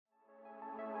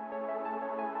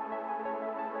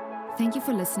Thank you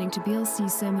for listening to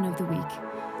BLC's Sermon of the Week.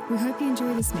 We hope you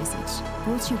enjoy this message,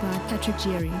 brought to you by Patrick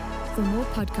Jearey. For more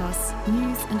podcasts,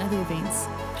 news, and other events,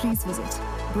 please visit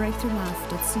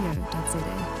breakthroughlife.co.za.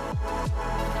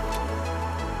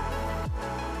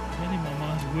 I had in my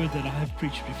mind a word that I have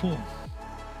preached before,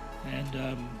 and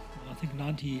I think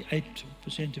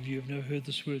 98% of you have never heard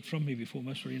this word from me before,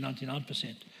 most probably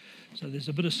 99%. So there's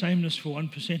a bit of sameness for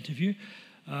 1% of you,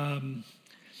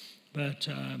 but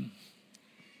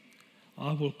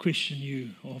I will question you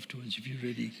afterwards if you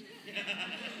really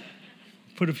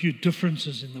put a few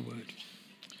differences in the word.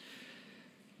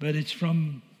 But it's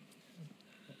from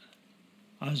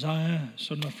Isaiah,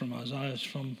 so not from Isaiah, it's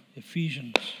from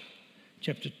Ephesians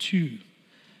chapter 2.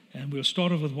 And we'll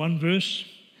start off with one verse,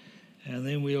 and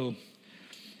then we will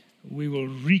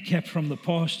recap from the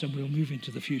past and we'll move into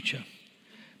the future.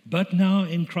 But now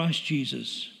in Christ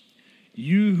Jesus,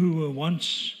 you who were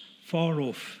once far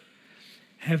off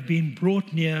have been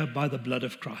brought near by the blood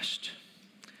of Christ.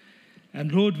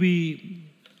 And Lord, we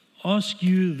ask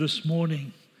you this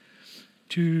morning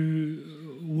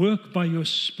to work by your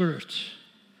Spirit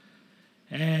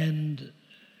and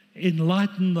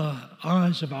enlighten the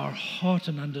eyes of our heart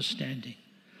and understanding,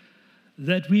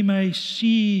 that we may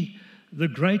see the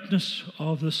greatness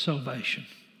of this salvation,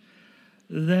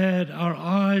 that our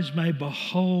eyes may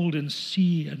behold and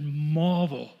see and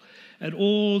marvel at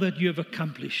all that you have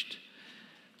accomplished.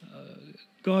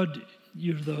 God,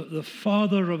 you're the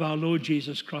Father of our Lord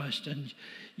Jesus Christ, and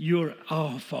you're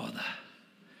our Father,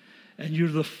 and you're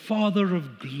the Father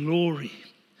of glory.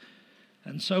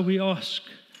 And so we ask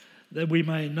that we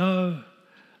may know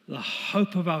the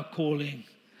hope of our calling,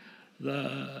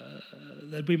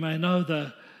 that we may know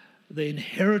the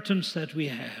inheritance that we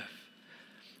have.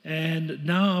 And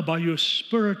now, by your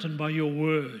Spirit and by your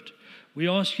word, we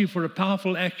ask you for a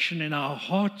powerful action in our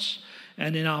hearts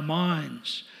and in our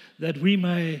minds, that we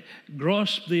may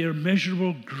grasp the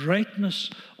immeasurable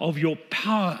greatness of your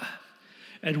power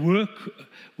and work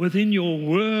within your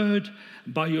word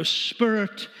by your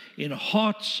Spirit in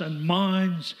hearts and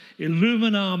minds,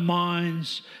 illumine our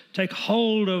minds, take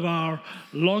hold of our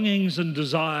longings and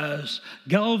desires,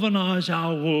 galvanize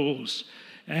our wills,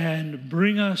 and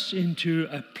bring us into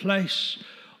a place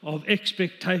of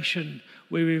expectation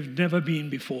where we've never been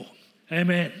before.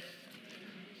 Amen.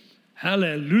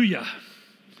 Hallelujah.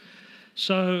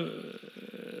 So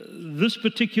this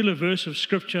particular verse of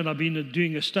Scripture, and I've been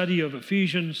doing a study of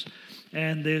Ephesians,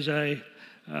 and there's a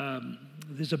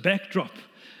backdrop.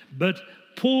 But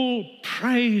Paul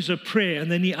prays a prayer, and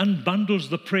then he unbundles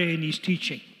the prayer in his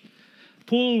teaching.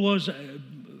 Paul was,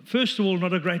 first of all,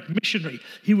 not a great missionary.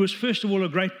 He was, first of all, a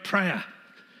great prayer.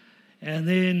 And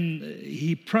then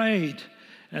he prayed,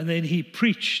 and then he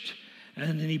preached,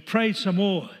 and then he prayed some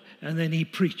more, and then he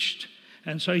preached.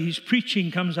 And so his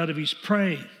preaching comes out of his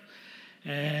praying.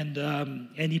 And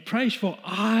he prays for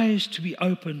eyes to be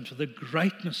opened to the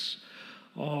greatness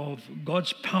of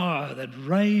God's power that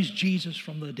raised Jesus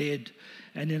from the dead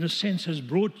and in a sense has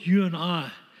brought you and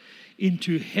I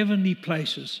into heavenly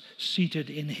places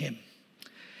seated in him.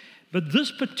 But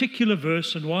this particular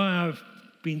verse, and why I've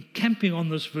been camping on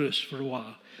this verse for a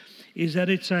while, is that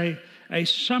it's a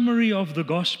summary of the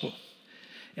gospel.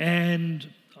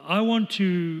 And I want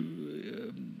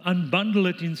to unbundle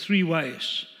it in three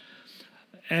ways.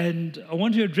 And I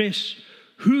want to address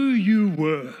who you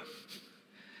were,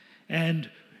 and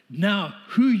now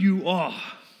who you are,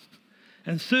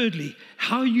 and thirdly,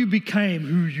 how you became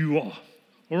who you are.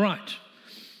 All right.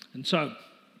 And so,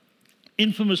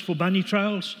 infamous for bunny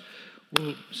trails,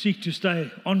 we'll seek to stay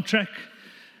on track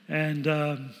and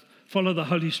follow the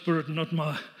Holy Spirit, and not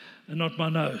my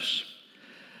nose.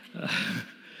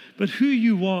 But who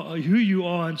you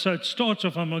are, and so it starts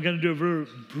off, I'm going to do a very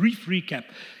brief recap.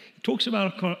 It talks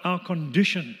about our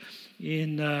condition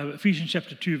in Ephesians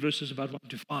chapter 2, verses about 1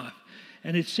 to 5.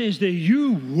 And it says there,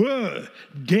 you were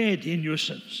dead in your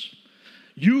sins.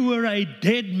 You were a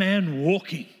dead man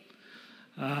walking.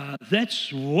 That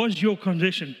was your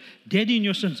condition, dead in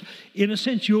your sins. In a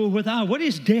sense, you were without. What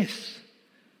is death?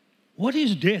 What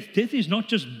is death? Death is not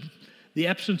just the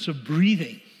absence of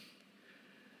breathing.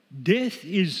 Death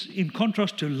is in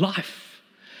contrast to life,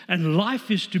 and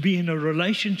life is to be in a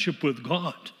relationship with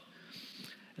God.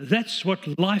 That's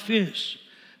what life is.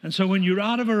 And so when you're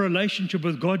out of a relationship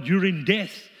with God, you're in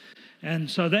death. And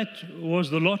so that was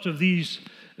the lot of these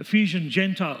Ephesian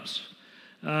Gentiles.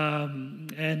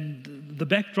 And the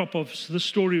backdrop of this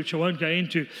story, which I won't go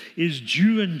into, is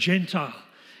Jew and Gentile.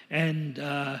 And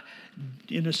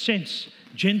in a sense,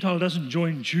 Gentile doesn't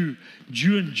join Jew.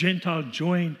 Jew and Gentile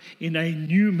join in a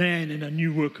new man, in a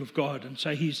new work of God. And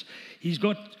so he's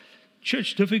got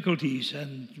church difficulties,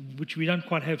 and which we don't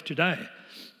quite have today,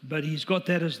 but he's got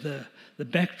that as the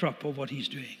backdrop of what he's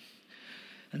doing.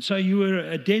 And so you were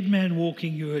a dead man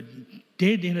walking. You were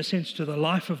dead in a sense to the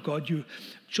life of God.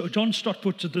 John Stott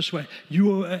puts it this way: you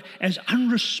were as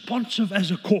unresponsive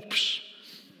as a corpse.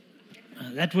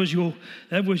 That was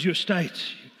your state.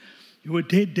 You were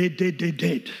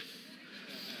dead.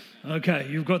 Okay,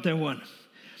 you've got that one.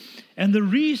 And the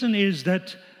reason is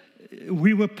that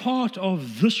we were part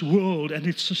of this world and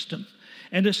its system.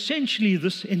 And essentially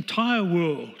this entire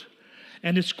world,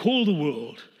 and it's called the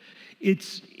world,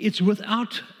 it's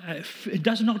without, it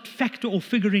does not factor or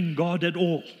figure in God at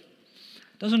all.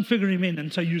 It doesn't figure him in.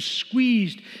 And so you're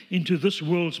squeezed into this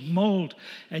world's mold,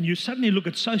 and you suddenly look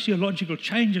at sociological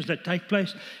changes that take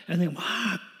place and think,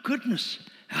 my goodness,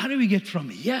 how do we get from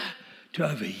here to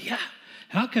over here?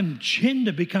 How can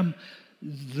gender become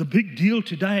the big deal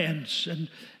today,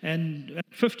 and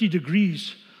 50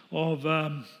 degrees of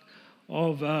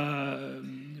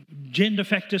gender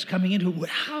factors coming into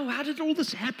how did all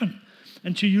this happen?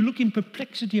 And so you look in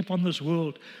perplexity upon this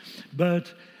world,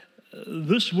 but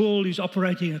this world is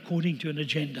operating according to an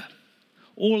agenda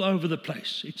all over the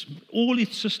place. It's all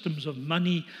its systems of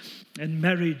money and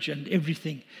marriage and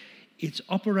everything. It's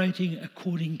operating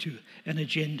according to an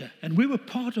agenda. And we were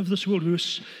part of this world. We were,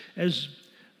 as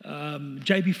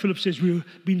J.B. Phillips says, we were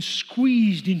being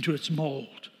squeezed into its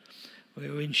mold. We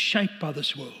were in shape by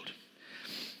this world.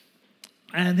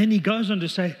 And then he goes on to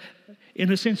say,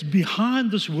 in a sense,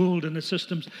 behind this world and its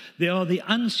systems, there are the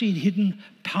unseen, hidden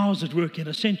powers at work. In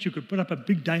a sense, you could put up a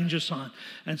big danger sign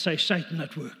and say, Satan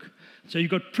at work. So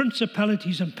you've got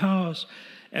principalities and powers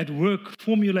at work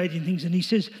formulating things. And he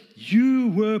says, you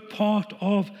were part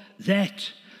of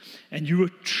that. And you were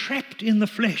trapped in the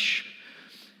flesh.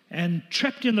 And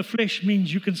trapped in the flesh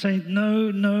means you can say,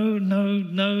 no, no, no,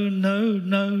 no, no,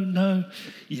 no, no,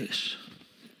 yes.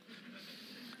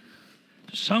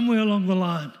 Somewhere along the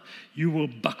line, you will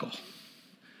buckle.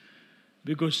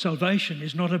 Because salvation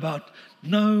is not about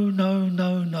no, no,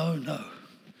 no, no, no.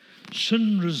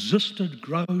 Sin resisted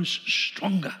grows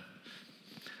stronger.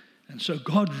 And so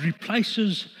God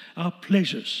replaces our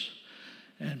pleasures.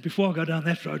 And before I go down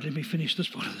that road, let me finish this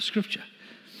part of the scripture.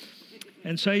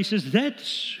 And so he says,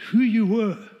 that's who you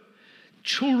were,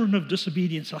 children of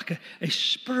disobedience, like a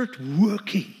spirit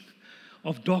working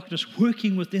of darkness,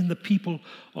 working within the people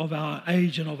of our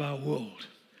age and of our world.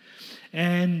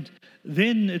 And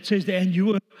then it says there, and you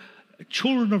were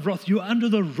children of wrath. You were under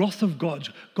the wrath of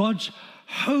God's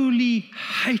holy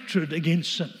hatred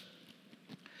against sin.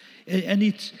 And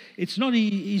it's not,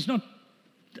 he's not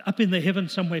up in the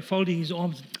heavens somewhere folding his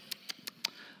arms.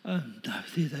 Oh no,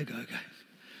 there they go again.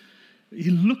 He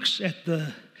looks at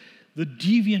the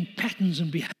deviant patterns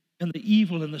and behavior and the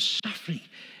evil and the suffering,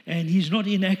 and he's not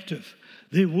inactive.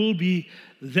 There will be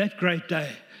that great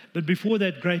day. But before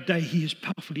that great day, he is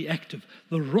powerfully active.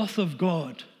 The wrath of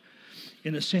God,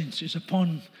 in a sense, is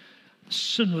upon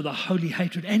sin with a holy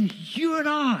hatred. And you and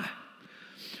I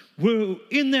were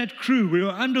in that crew. We were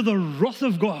under the wrath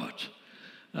of God,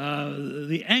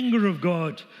 the anger of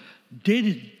God,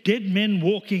 dead men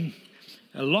walking,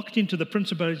 locked into the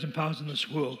principalities and powers in this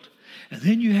world. And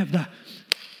then you have the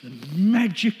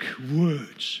magic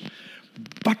words,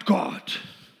 but God.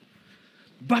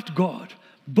 But God.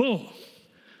 Bill,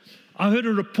 I heard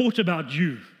a report about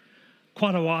you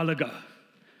quite a while ago,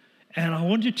 and I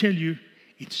want to tell you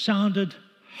it sounded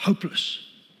hopeless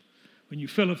when you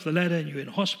fell off the ladder and you're in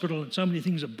hospital and so many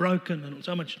things are broken and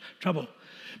so much trouble.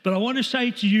 But I want to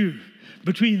say to you,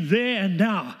 between there and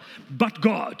now, but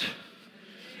God,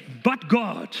 but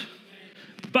God,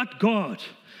 but God.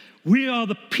 We are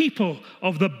the people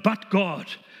of the but God.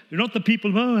 We're not the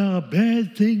people of, our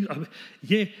bad things.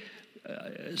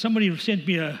 Somebody sent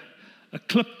me a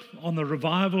clip on the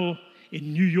revival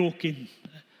in New York in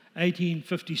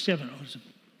 1857. It was a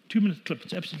 2-minute clip.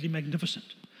 It's absolutely magnificent.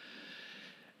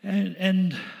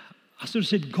 And I sort of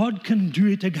said, God can do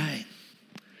it again.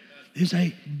 There's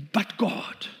a but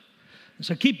God. And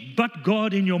so keep but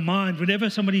God in your mind whenever I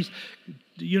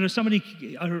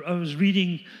was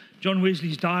reading John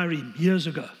Wesley's diary years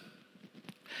ago.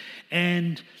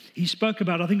 And he spoke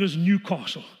about, I think it was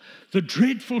Newcastle, the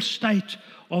dreadful state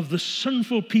of the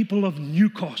sinful people of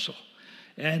Newcastle.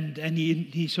 And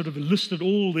he sort of listed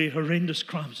all their horrendous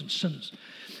crimes and sins.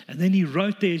 And then he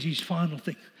wrote there as his final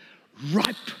thing,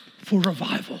 ripe for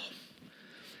revival.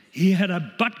 He had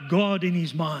a but God in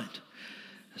his mind.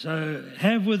 So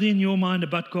have within your mind a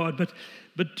but God.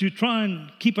 But to try and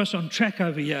keep us on track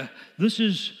over here, this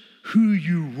is who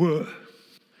you were.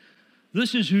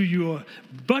 This is who you are.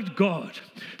 But God,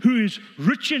 who is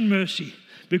rich in mercy,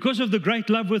 because of the great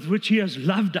love with which he has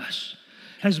loved us,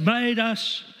 has made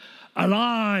us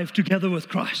alive together with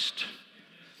Christ.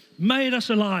 Made us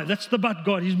alive. That's the but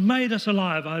God. He's made us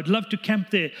alive. I'd love to camp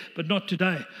there, but not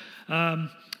today. I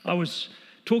was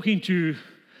talking to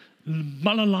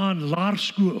Malalaan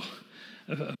Laerskool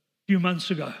a few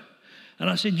months ago. And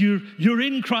I said, you're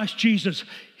in Christ Jesus.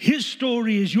 His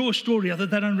story is your story. They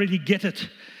don't really get it.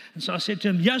 And so I said to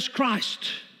him, yes,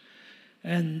 Christ.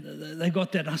 And they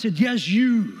got that. I said, yes,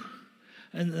 you.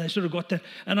 And they sort of got that.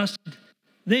 And I said,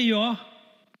 there you are.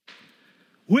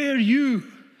 Where are you?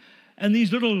 And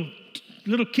these little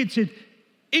kids said,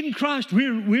 in Christ, we're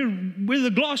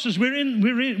the glasses, we're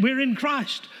in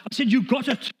Christ. I said, you got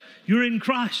it. You're in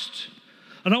Christ.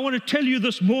 And I want to tell you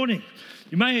this morning,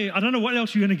 I don't know what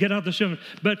else you're going to get out of the sermon,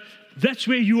 but that's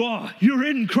where you are. You're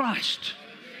in Christ.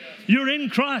 You're in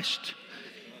Christ.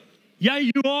 Yeah,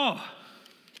 you are.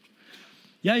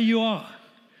 Yeah, you are.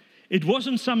 It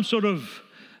wasn't some sort of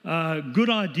good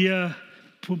idea,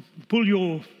 pull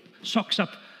your socks up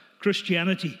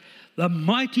Christianity. The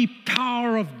mighty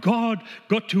power of God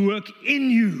got to work in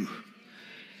you.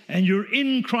 And you're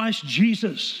in Christ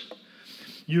Jesus.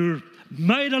 You're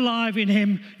made alive in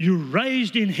him. You're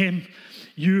raised in him.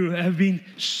 You have been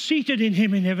seated in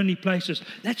him in heavenly places.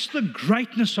 That's the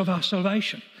greatness of our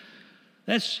salvation.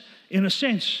 That's, in a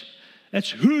sense, that's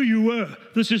who you were.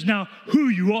 This is now who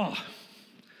you are.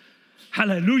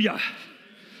 Hallelujah.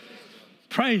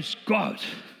 Praise God.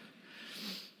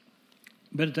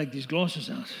 Better take these glasses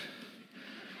out.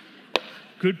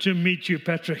 Good to meet you,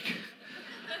 Patrick.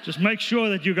 Just make sure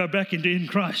that you go back into in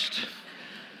Christ.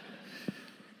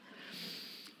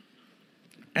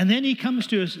 And then he comes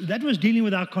to us, that was dealing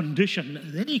with our condition.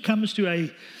 Then he comes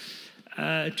to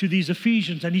these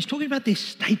Ephesians, and he's talking about their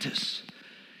status.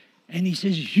 And he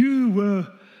says, you were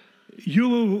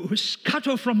cut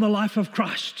off from the life of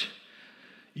Christ.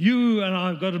 You, and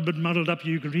I've got a bit muddled up,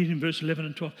 you can read in verse 11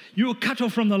 and 12. You were cut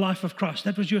off from the life of Christ.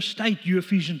 That was your state, you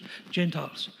Ephesian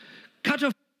Gentiles. Cut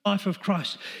off from the life of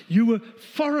Christ. You were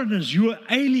foreigners, you were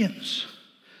aliens.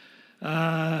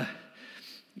 My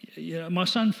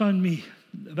son phoned me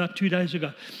about 2 days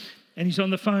ago, and he's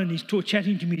on the phone, he's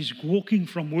chatting to me, he's walking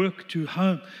from work to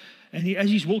home, and as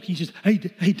he's walking, he says, hey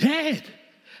Dad,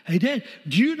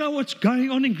 do you know what's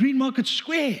going on in Green Market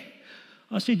Square?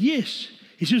 I said, yes.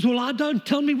 He says, well, I don't.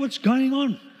 Tell me what's going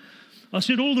on. I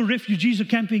said, all the refugees are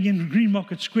camping in Green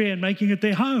Market Square and making it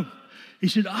their home. He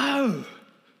said, oh.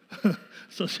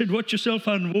 So I said, watch your cell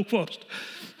phone and walk fast.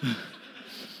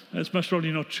 That's most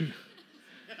probably not true.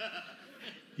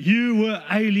 You were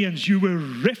aliens, you were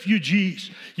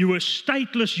refugees, you were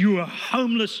stateless, you were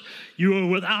homeless, you were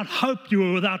without hope, you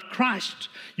were without Christ,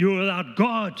 you were without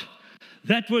God.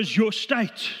 That was your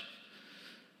state.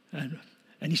 And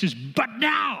he says, but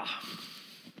now,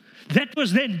 that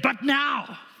was then, but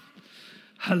now,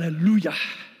 hallelujah,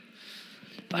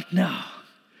 but now,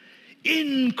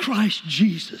 in Christ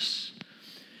Jesus,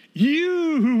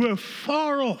 you who were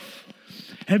far off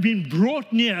have been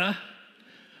brought near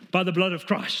by the blood of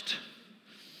Christ.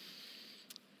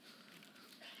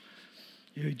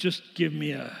 You just give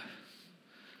me a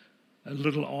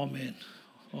little amen.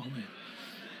 Amen.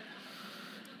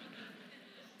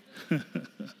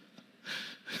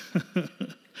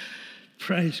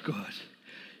 Praise God.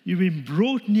 You've been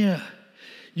brought near.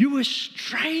 You were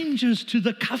strangers to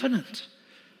the covenant.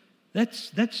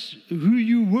 That's who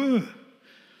you were.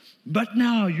 But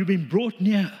now you've been brought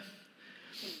near.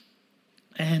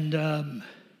 And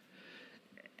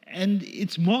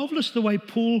it's marvelous the way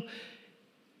Paul,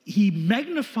 he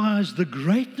magnifies the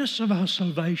greatness of our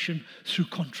salvation through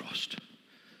contrast.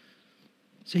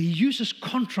 So he uses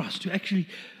contrast to actually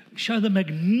show the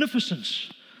magnificence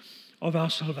of our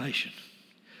salvation.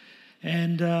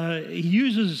 And he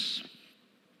uses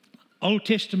Old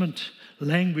Testament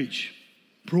language,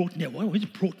 brought near. What is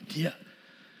brought near?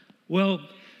 Well,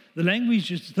 the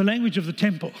language is the language of the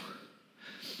temple.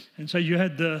 And so you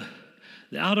had the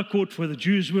outer court where the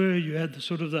Jews were, you had the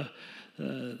sort of the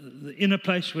inner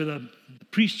place where the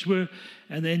priests were,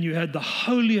 and then you had the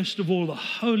holiest of all, the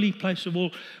holy place of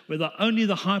all, where only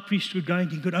the high priest would go in.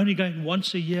 He could only go in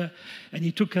once a year, and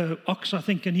he took an ox, I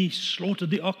think, and he slaughtered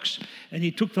the ox, and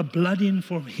he took the blood in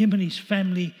for him and his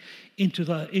family into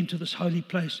this holy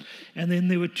place. And then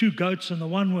there were two goats, and the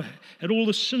one had all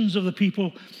the sins of the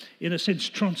people, in a sense,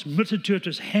 transmitted to it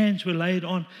as hands were laid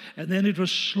on, and then it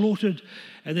was slaughtered,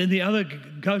 and then the other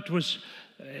goat was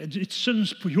its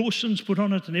sins, your sins put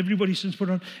on it, and everybody's sins put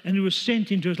on it, and it was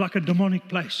sent into, it was like a demonic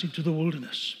place, into the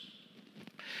wilderness.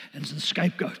 And it's the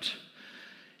scapegoat.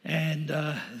 And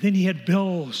then he had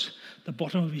bells at the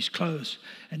bottom of his clothes,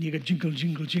 and you go jingle,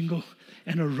 jingle, jingle,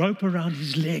 and a rope around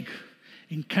his leg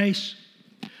in case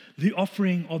the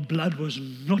offering of blood was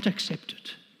not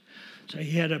accepted. So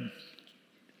he had a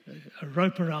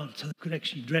rope around so they could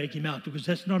actually drag him out, because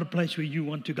that's not a place where you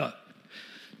want to go.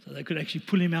 So they could actually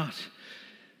pull him out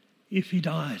if he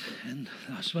died. And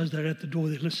I suppose they're at the door,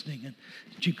 they're listening, and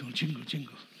jingle, jingle,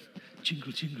 jingle,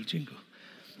 jingle, jingle, jingle.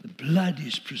 The blood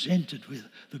is presented with,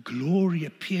 the glory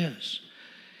appears,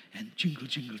 and jingle,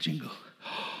 jingle, jingle.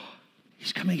 Oh,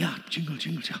 he's coming out, jingle,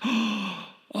 jingle, jingle.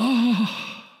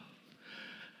 Oh,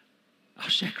 our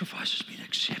sacrifice has been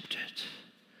accepted.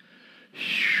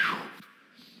 Whew.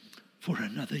 For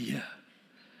another year.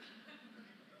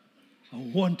 I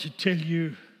want to tell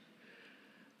you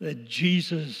that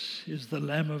Jesus is the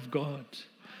Lamb of God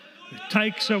who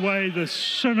takes away the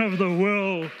sin of the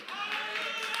world.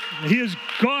 He has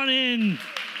gone in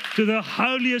to the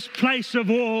holiest place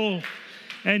of all,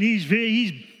 and his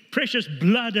precious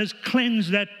blood has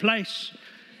cleansed that place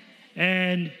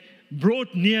and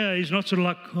brought near. Is not sort of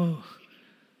like, oh,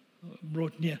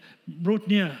 brought near.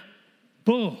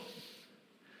 Boom.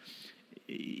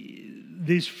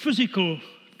 There's physical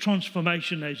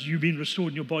transformation as you've been restored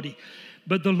in your body,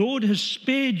 but the Lord has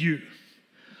spared you,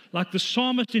 like the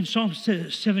psalmist in Psalm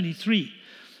 73,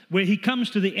 where he comes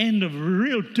to the end of a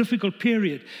real difficult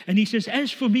period, and he says,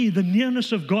 as for me, the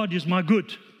nearness of God is my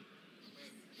good.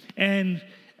 And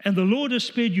the Lord has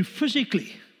spared you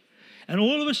physically, and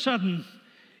all of a sudden,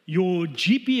 your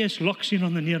GPS locks in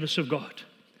on the nearness of God.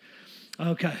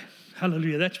 Okay,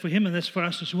 hallelujah, that's for him and that's for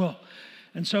us as well.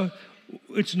 And so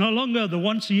it's no longer the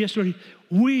once a year story.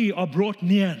 We are brought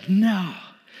near now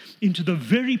into the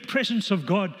very presence of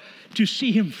God to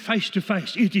see him face to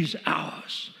face. It is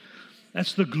ours.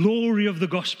 That's the glory of the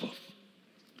gospel.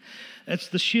 That's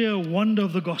the sheer wonder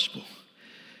of the gospel.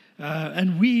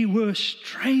 And we were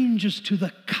strangers to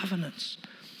the covenants.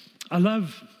 I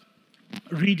love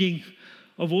reading,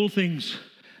 of all things,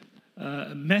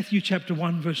 Matthew chapter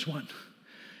 1, verse 1.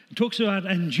 It talks about,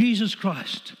 and Jesus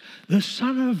Christ, the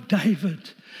son of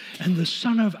David and the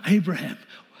son of Abraham.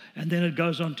 And then it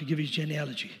goes on to give his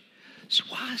genealogy. So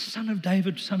why son of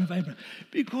David, son of Abraham?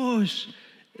 Because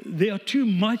there are two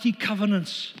mighty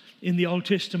covenants in the Old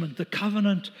Testament, the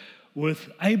covenant with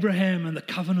Abraham and the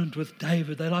covenant with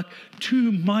David. They're like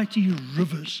two mighty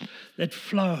rivers that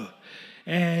flow.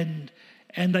 And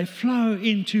they flow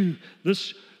into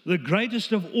this, the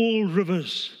greatest of all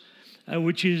rivers,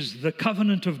 which is the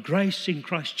covenant of grace in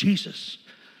Christ Jesus.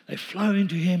 They flow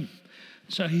into him.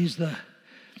 So he's the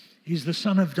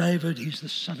son of David, he's the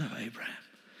son of Abraham.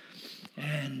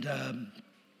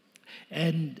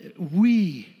 And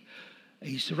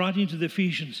he's writing to the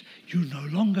Ephesians, you're no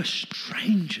longer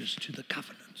strangers to the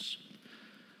covenants.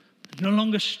 No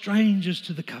longer strangers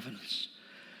to the covenants.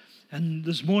 And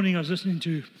this morning I was listening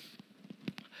to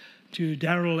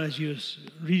Daryl as he was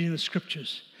reading the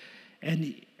scriptures, and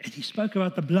he spoke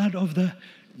about the blood of the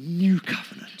new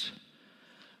covenant.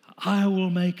 I will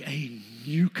make a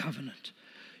new covenant.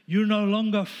 You're no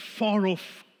longer far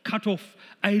off, cut off,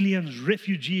 aliens,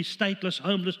 refugees, stateless,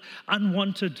 homeless,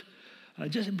 unwanted.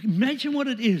 Just imagine what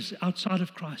it is outside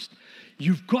of Christ.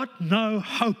 You've got no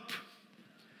hope.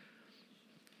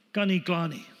 Kani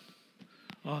klani.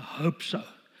 I hope so,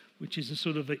 which is a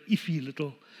sort of an iffy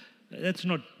little, that's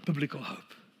not biblical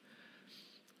hope.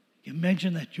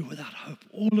 Imagine that you're without hope.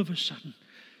 All of a sudden,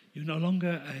 you're no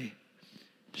longer a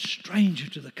stranger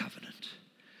to the covenant,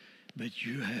 but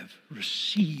you have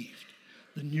received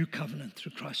the new covenant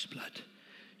through Christ's blood.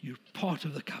 You're part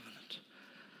of the covenant.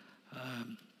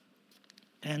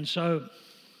 And so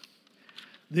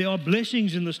there are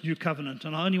blessings in this new covenant,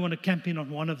 and I only want to camp in on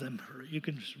one of them. You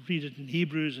can read it in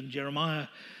Hebrews and Jeremiah,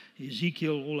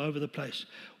 Ezekiel, all over the place.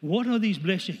 What are these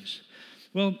blessings?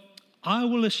 Well, I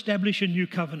will establish a new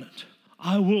covenant.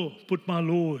 I will put my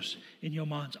laws in your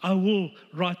minds. I will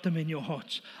write them in your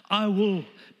hearts. I will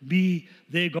be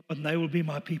their God and they will be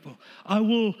my people. I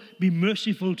will be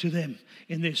merciful to them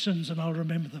in their sins and I'll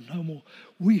remember them no more.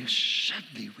 We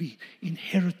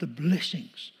inherit the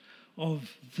blessings of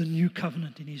the new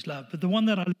covenant in his love. But the one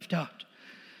that I left out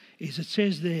is it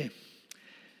says there,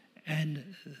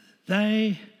 and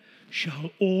they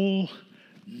shall all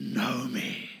know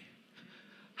me.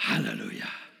 Hallelujah.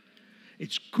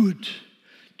 It's good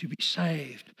to be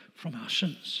saved from our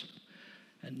sins.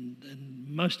 And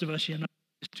most of us,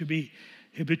 to be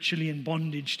habitually in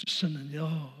bondage to sin. And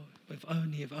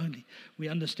if only. We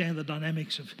understand the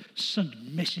dynamics of sin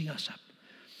messing us up,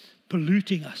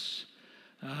 polluting us,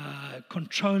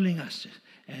 controlling us,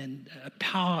 and a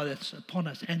power that's upon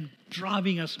us and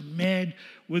driving us mad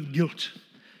with guilt.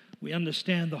 We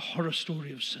understand the horror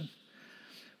story of sin.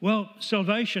 Well,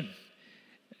 salvation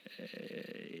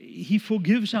He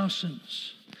forgives our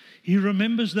sins. He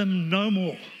remembers them no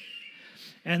more.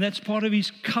 And that's part of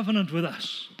His covenant with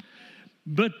us.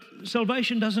 But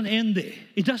salvation doesn't end there.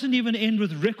 It doesn't even end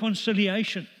with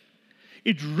reconciliation.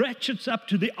 It ratchets up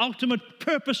to the ultimate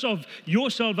purpose of your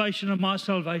salvation and my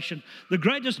salvation. The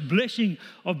greatest blessing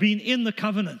of being in the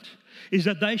covenant is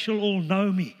that they shall all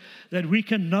know me, that we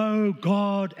can know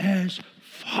God as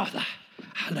Father.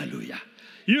 Hallelujah.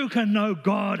 You can know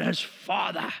God as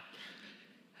Father.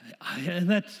 And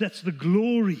that's the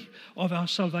glory of our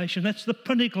salvation. That's the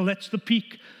pinnacle. That's the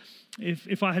peak.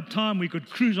 If I had time, we could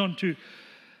cruise on to,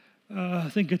 I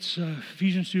think it's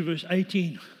Ephesians 2 verse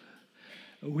 18.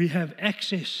 We have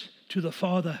access to the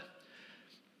Father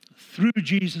through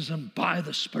Jesus and by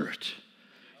the Spirit.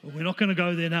 Well, we're not going to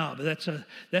go there now, but that's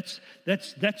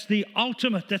the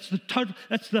ultimate. That's the total.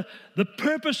 That's the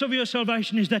purpose of your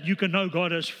salvation, is that you can know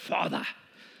God as Father.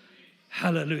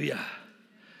 Hallelujah.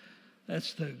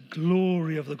 That's the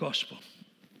glory of the gospel.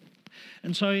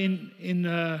 And so in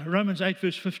Romans 8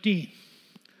 verse 15,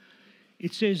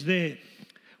 it says there,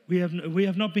 we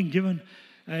have not been given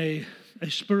a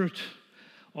spirit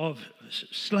of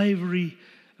slavery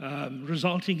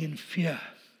resulting in fear,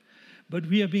 but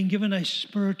we have been given a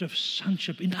spirit of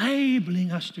sonship,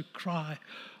 enabling us to cry,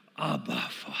 Abba,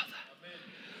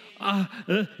 Father.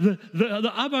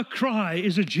 The Abba cry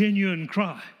is a genuine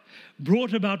cry,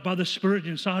 brought about by the Spirit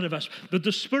inside of us. But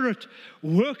the Spirit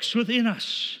works within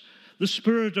us, the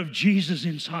Spirit of Jesus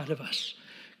inside of us,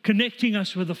 connecting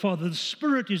us with the Father. The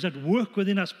Spirit is at work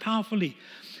within us powerfully.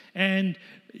 And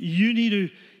you need to,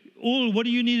 what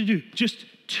do you need to do?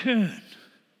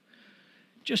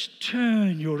 Just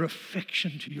turn your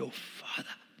affection to your Father.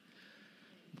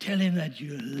 Tell Him that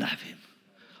you love Him.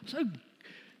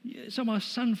 So my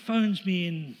son phones me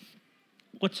in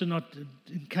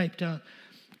in Cape Town,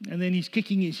 and then he's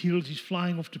kicking his heels, he's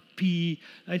flying off to pee.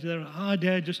 Later they're, hi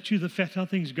Dad, just chew the fat, how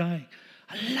things going?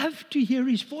 I love to hear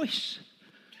his voice.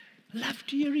 Love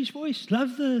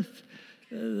the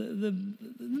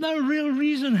no real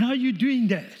reason how you're doing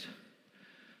that.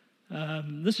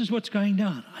 This is what's going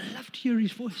down. I love to hear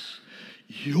his voice.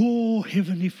 Your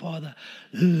Heavenly Father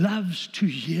loves to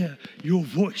hear your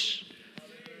voice.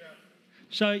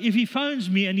 So if he phones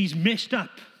me and he's messed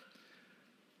up,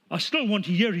 I still want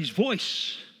to hear his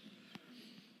voice.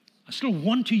 I still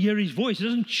want to hear his voice. It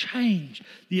doesn't change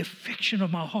the affection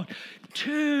of my heart.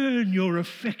 Turn your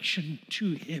affection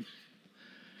to Him.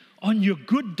 On your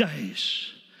good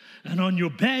days and on your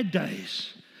bad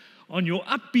days, on your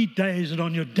upbeat days and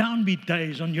on your downbeat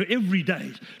days, on your every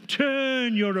days,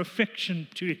 turn your affection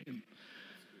to Him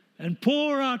and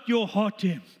pour out your heart to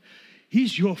Him.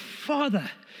 He's your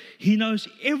Father. He knows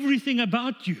everything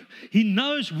about you. He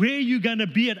knows where you're going to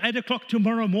be at 8 o'clock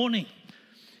tomorrow morning.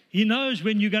 He knows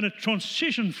when you're going to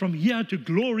transition from here to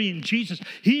glory in Jesus.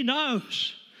 He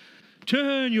knows.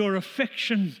 Turn your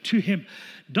affection to Him.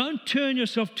 Don't turn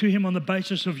yourself to Him on the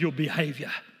basis of your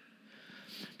behavior.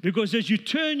 Because as you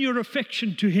turn your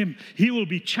affection to Him, He will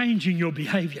be changing your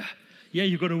behavior. Yeah,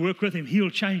 you've got to work with Him. He'll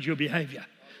change your behavior.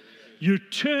 You're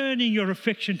turning your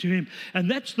affection to Him.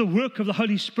 And that's the work of the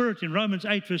Holy Spirit in Romans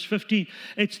 8 verse 15.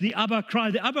 It's the Abba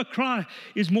cry. The Abba cry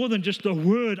is more than just the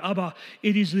word Abba.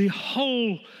 It is the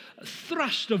whole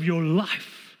thrust of your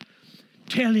life,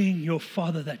 telling your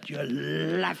Father that you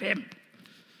love Him.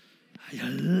 You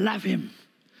love Him.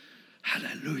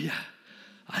 Hallelujah.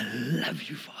 I love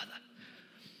you, Father.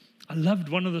 I loved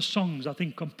one of the songs, I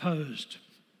think, composed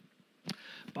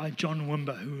by John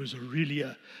Wimber, who was really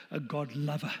a God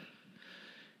lover.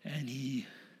 And he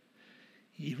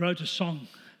wrote a song,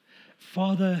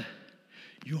 Father,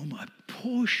 you're my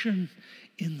portion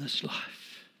in this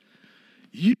life.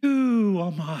 You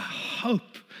are my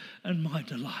hope and my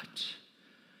delight.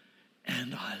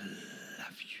 And I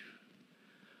love you.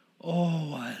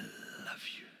 Oh, I love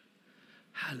you.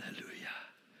 Hallelujah.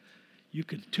 You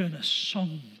can turn a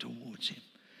song towards Him.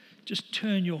 Just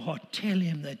turn your heart. Tell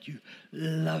Him that you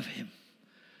love Him.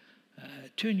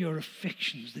 Turn your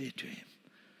affections there to Him.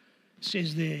 It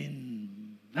says there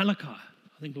in Malachi,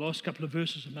 I think the last couple of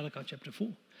verses of Malachi chapter 4,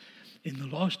 in the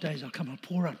last days I'll come and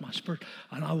pour out my Spirit,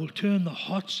 and I will turn the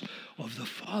hearts of the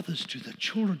fathers to the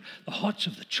children, the hearts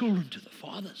of the children to the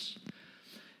fathers.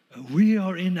 We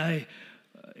are in a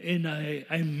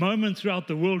moment throughout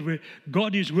the world where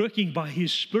God is working by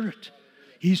His Spirit.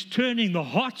 He's turning the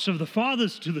hearts of the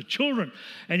fathers to the children,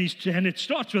 and it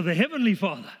starts with the Heavenly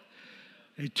Father.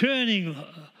 He's turning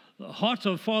the hearts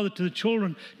of the Father to the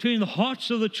children, turning the hearts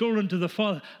of the children to the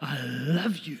Father. I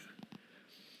love you.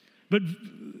 But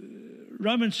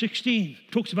Romans 16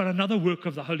 talks about another work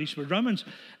of the Holy Spirit. Romans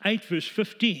 8 verse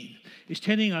 15 is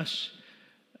telling us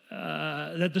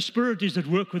that the Spirit is at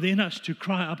work within us to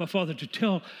cry, Abba Father, to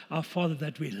tell our Father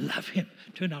that we love Him,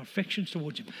 turn our affections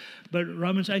towards Him. But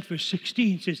Romans 8 verse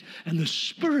 16 says, and the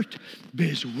Spirit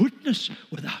bears witness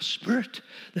with our spirit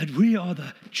that we are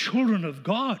the children of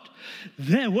God.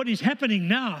 There, what is happening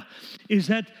now is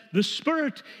that the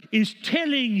Spirit is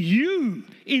telling you,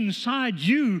 inside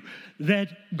you,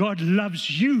 that God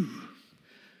loves you.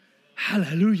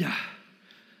 Hallelujah.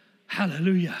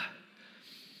 Hallelujah.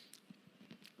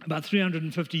 About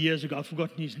 350 years ago, I've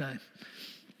forgotten his name,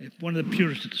 one of the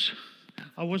Puritans.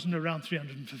 I wasn't around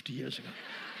 350 years ago.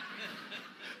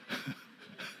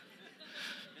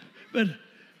 But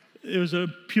it was a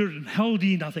Puritan,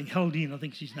 Haldane, I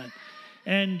think is his name.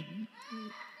 And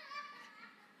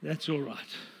that's all right.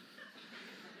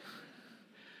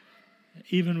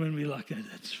 Even when we like that,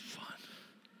 that's fine.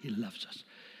 He loves us.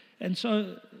 And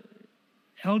so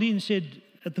Haldane said,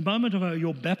 at the moment of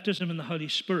your baptism in the Holy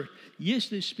Spirit, yes,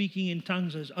 there's speaking in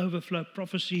tongues, there's overflow,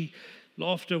 prophecy,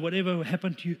 laughter, whatever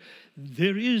happened to you.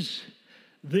 There is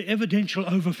the evidential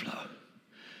overflow.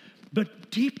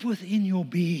 But deep within your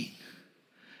being,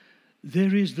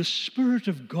 there is the Spirit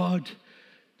of God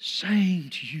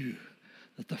saying to you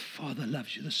that the Father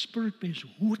loves you. The Spirit bears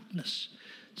witness,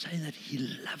 saying that He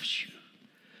loves you.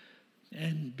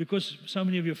 And because so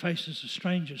many of your faces are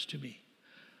strangers to me,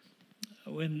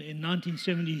 when in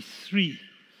 1973,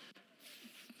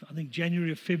 I think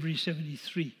January or February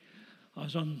 73, I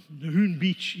was on Nahoon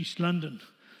Beach, East London,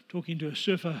 talking to a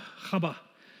surfer, Chaba,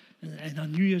 and I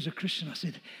knew as a Christian. I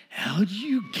said, how do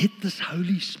you get this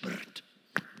Holy Spirit?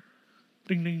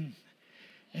 Ding, ding.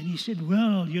 And he said,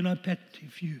 well, you know, Pat,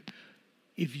 if you,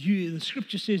 the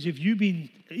scripture says, if you've been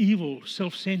evil,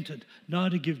 self-centered, now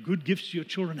to give good gifts to your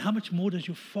children, how much more does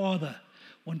your Father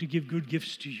want to give good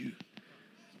gifts to you?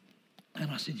 And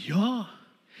I said, yeah.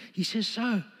 He says,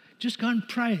 so just go and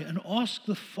pray and ask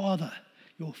the Father,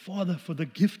 your Father, for the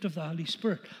gift of the Holy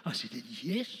Spirit. I said,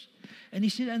 yes. And he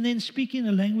said, and then speak in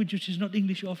a language which is not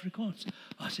English or Afrikaans.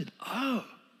 I said, oh.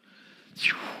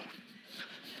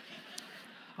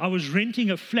 I was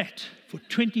renting a flat for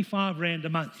 25 Rand a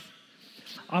month.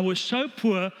 I was so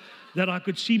poor that I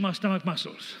could see my stomach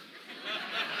muscles.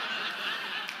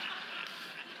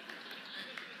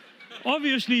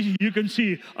 Obviously, you can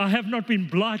see I have not been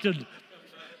blighted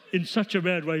in such a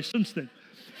bad way since then.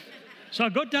 So I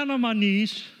got down on my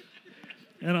knees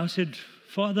and I said,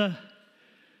 Father,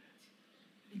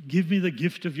 give me the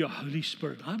gift of your Holy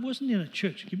Spirit. I wasn't in a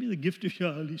church. Give me the gift of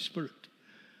your Holy Spirit.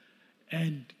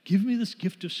 And give me this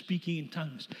gift of speaking in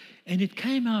tongues. And it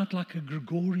came out like a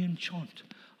Gregorian chant.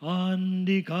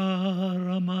 It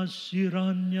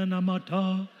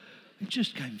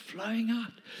just came flowing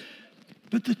out.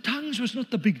 But the tongues was not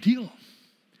the big deal.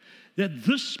 That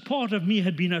this part of me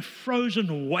had been a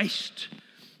frozen waste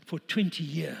for 20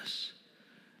 years.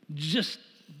 Just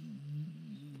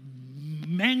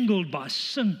mangled by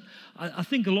sin. I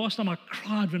think the last time I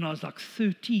cried when I was like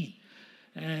 13.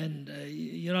 And,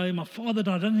 my father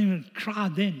died. I didn't even cry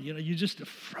then. You're just a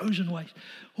frozen waste.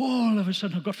 All of a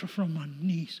sudden, I got from my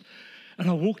knees. And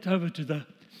I walked over to the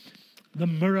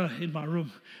mirror in my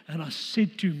room. And I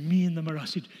said to me in the mirror, I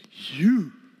said,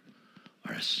 you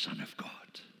are a son of God.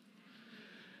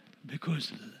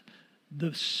 Because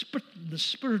the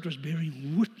Spirit was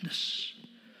bearing witness.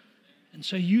 And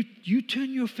so you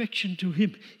turn your affection to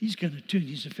Him. He's going to turn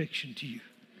His affection to you.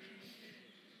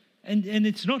 And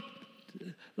it's not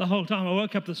the whole time. I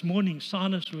woke up this morning,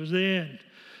 sinus was there,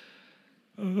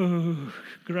 and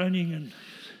groaning, and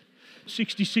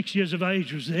 66 years of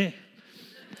age was there.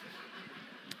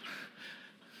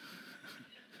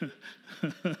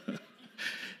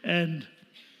 and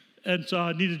so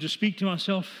I needed to speak to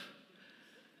myself.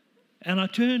 And I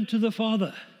turned to the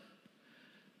Father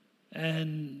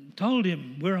and told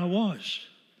Him where I was,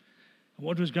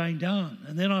 what was going down.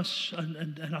 And then I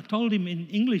told Him in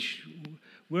English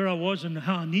where I was and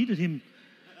how I needed Him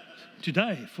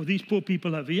today for these poor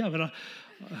people over here. But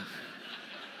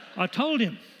I told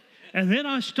Him. And then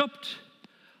I stopped.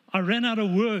 I ran out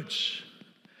of words.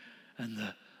 And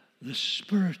the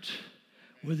Spirit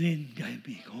within gave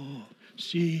me,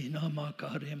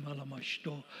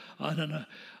 I don't know.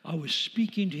 I was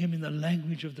speaking to Him in the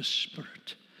language of the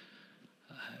Spirit.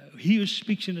 He who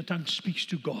speaks in a tongue speaks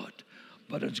to God.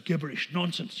 But it's gibberish,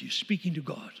 nonsense. You're speaking to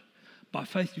God. By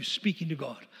faith, you're speaking to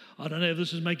God. I don't know if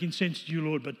this is making sense to you,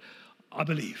 Lord, but I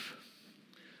believe.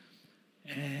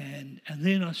 And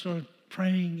then I started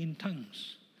praying in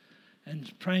tongues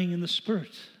and praying in the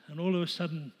Spirit. And all of a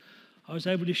sudden, I was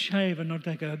able to shave and not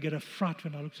get a fright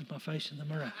when I looked at my face in the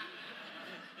mirror.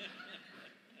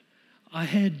 I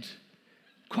had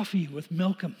coffee with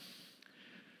Malcolm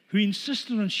who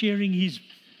insisted on sharing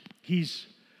his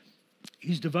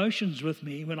devotions with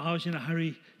me when I was in a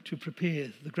hurry to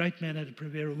prepare. The great man had to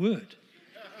prepare a word.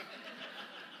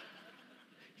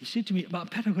 He said to me,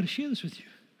 "But Pat, I've got to share this with you."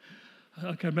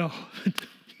 Okay, Mel.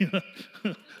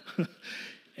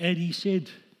 And he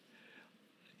said,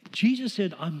 Jesus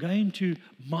said, "I'm going to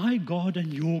my God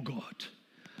and your God.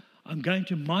 I'm going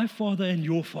to my Father and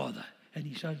your Father." And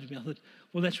he showed me, I thought,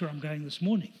 well, that's where I'm going this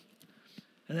morning.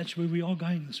 And that's where we are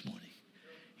going this morning.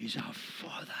 He's our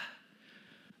Father.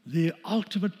 The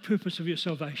ultimate purpose of your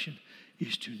salvation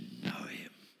is to know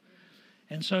him.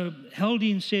 And so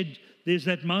Haldane said, there's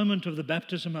that moment of the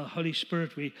baptism of the Holy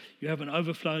Spirit where you have an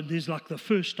overflow, and there's like the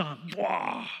first time,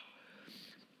 wow,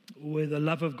 where the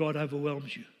love of God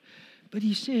overwhelms you. But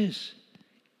he says,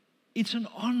 it's an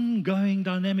ongoing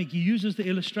dynamic. He uses the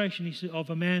illustration of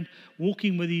a man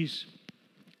walking with his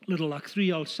little, like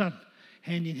 3-year-old son,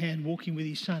 hand in hand, walking with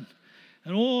his son.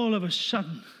 And all of a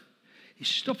sudden, he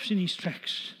stops in his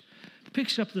tracks,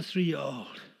 picks up the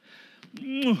 3-year-old,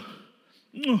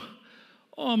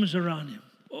 arms around him.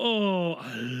 "Oh,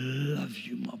 I love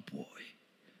you, my boy."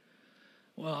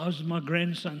 Well, I was with my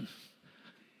grandson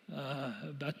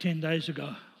about 10 days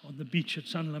ago on the beach at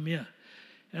San Lamia.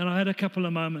 And I had a couple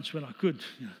of moments when I could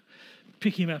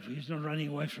pick him up. He's not running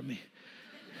away from me.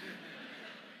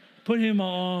 Put him in my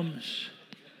arms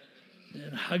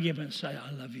and hug him and say,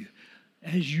 "I love you."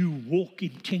 As you walk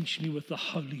intentionally with the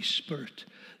Holy Spirit,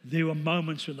 there are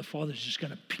moments when the Father's just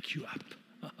going to pick you up.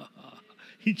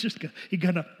 He's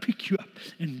going to pick you up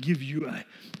and give you a,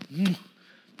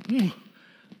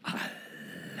 "I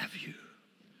love you."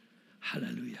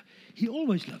 Hallelujah. He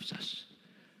always loves us.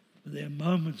 There are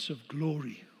moments of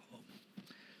glory.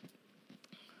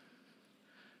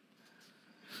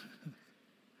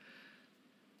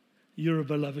 You're a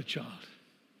beloved child.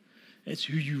 That's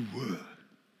who you were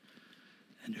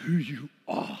and who you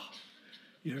are.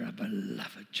 You're a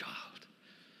beloved child.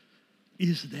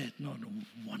 Is that not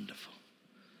wonderful?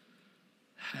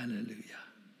 Hallelujah.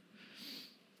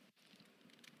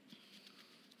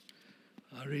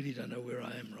 I really don't know where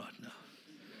I am right now.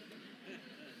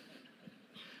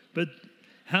 But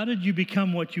how did you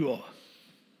become what you are?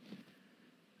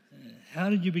 How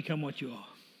did you become what you are?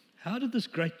 How did this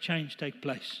great change take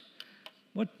place?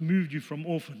 What moved you from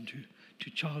orphan to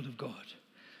child of God?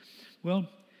 Well,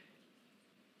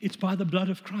 it's by the blood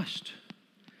of Christ.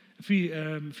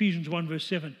 Ephesians 1 verse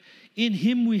 7. In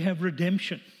him we have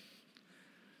redemption.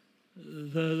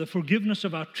 The forgiveness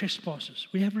of our trespasses.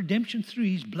 We have redemption through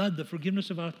his blood, the forgiveness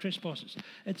of our trespasses.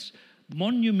 It's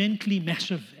monumentally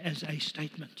massive as a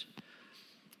statement.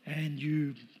 And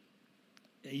you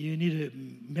need to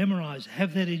memorize,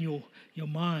 have that in your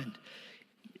mind.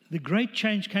 The great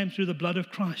change came through the blood of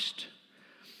Christ.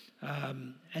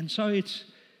 And so it's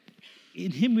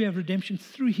in him we have redemption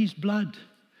through his blood.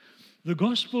 The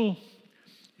gospel,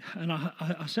 and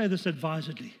I say this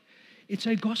advisedly, it's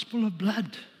a gospel of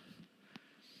blood.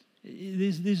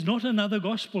 There's not another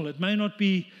gospel. It may not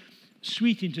be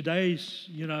sweet in today's,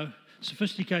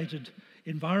 sophisticated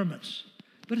environments,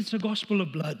 but it's a gospel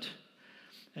of blood,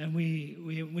 and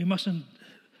we mustn't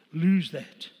lose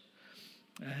that.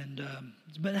 And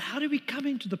but how do we come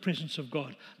into the presence of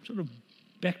God? I'm sort of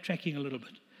backtracking a little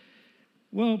bit.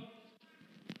 Well,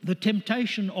 the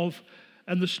temptation of,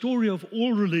 and the story of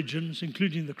all religions,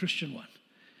 including the Christian one,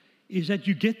 is that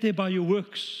you get there by your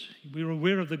works. We're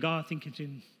aware of the guy, I think it's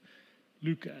in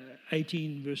Luke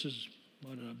 18 verses,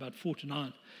 about 4 to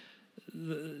 9.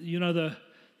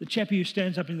 The chappie who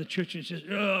stands up in the church and says,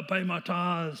 "Oh, I pay my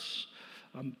tithes.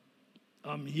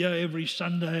 I'm here every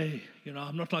Sunday.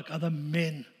 I'm not like other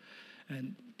men."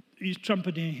 And he's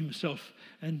trumpeting himself.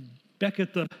 And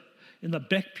in the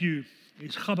back pew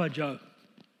is Chabba Joe.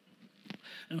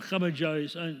 And Chabba Joe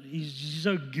he's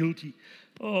so guilty.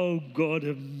 "Oh, God,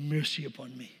 have mercy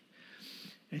upon me."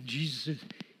 And Jesus said,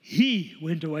 he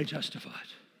went away justified.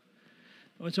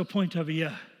 What's our point over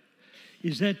here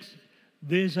is that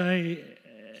there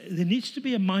needs to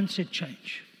be a mindset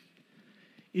change.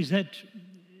 Is that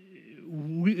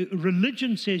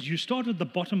religion says you start at the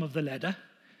bottom of the ladder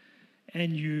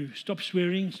and you stop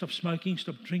swearing, stop smoking,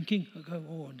 stop drinking. Okay,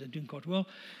 they're doing quite well.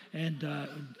 And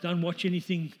don't watch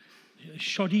anything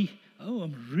shoddy. "Oh,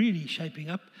 I'm really shaping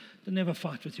up. Don't ever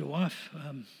fight with your wife.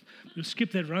 We'll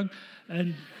skip that rung."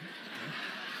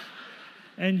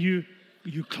 And you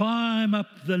climb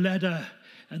up the ladder,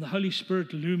 and the Holy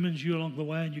Spirit illumines you along the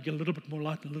way, and you get a little bit more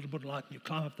light and a little bit more light, and you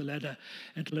climb up the ladder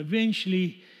until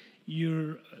eventually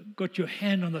you've got your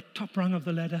hand on the top rung of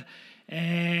the ladder,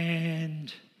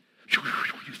 and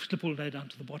you slip all the way down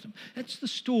to the bottom. That's the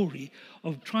story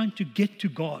of trying to get to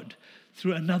God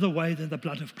through another way than the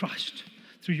blood of Christ,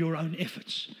 through your own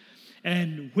efforts.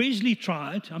 And Wesley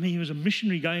tried. I mean, he was a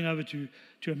missionary going over to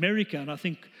America, and I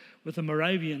think with the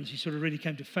Moravians, he sort of really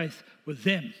came to faith with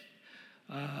them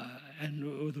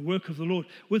and with the work of the Lord.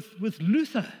 With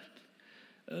Luther,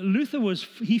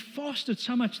 he fasted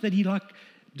so much that he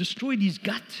destroyed his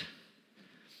gut.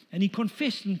 And he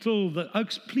confessed until the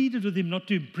oaks pleaded with him not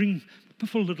to bring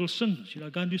piffle little sins,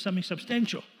 go and do something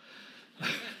substantial.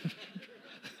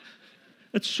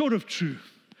 It's sort of true.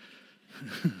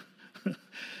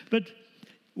 But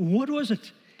what was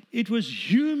it? It was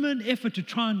human effort to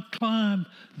try and climb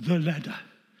the ladder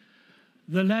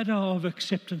of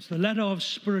acceptance, the ladder of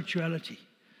spirituality.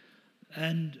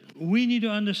 And we need to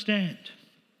understand,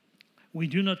 we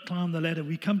do not climb the ladder.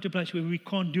 We come to a place where we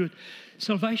can't do it.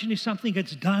 Salvation is something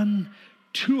that's done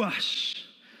to us.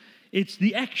 It's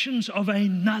the actions of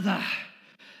another.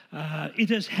 It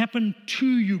has happened to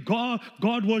you. God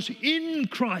was in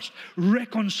Christ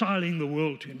reconciling the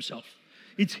world to himself.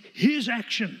 It's his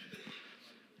action.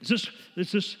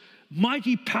 It's this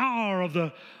mighty power of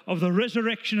the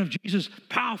resurrection of Jesus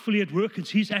powerfully at work.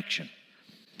 It's his action.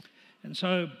 And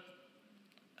so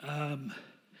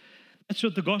that's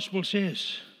what the gospel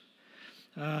says.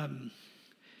 And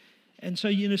so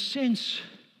in a sense,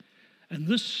 and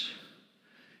this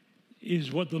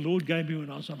is what the Lord gave me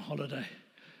when I was on holiday.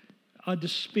 I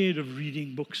despaired of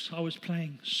reading books. I was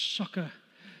playing soccer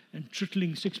and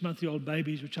trickling 6-month-old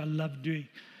babies, which I loved doing.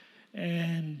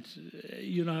 And,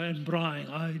 and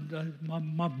braaiing.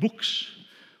 My books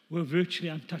were virtually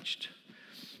untouched.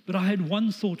 But I had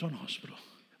one thought on holiday.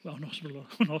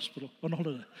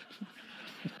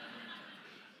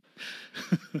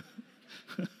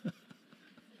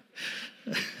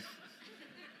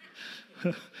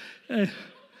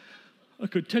 I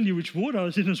could tell you which ward I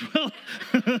was in as well.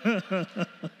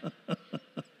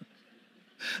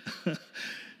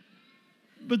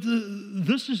 But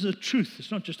this is the truth.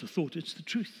 It's not just a thought, it's the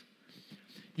truth.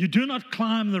 You do not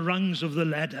climb the rungs of the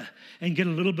ladder and get a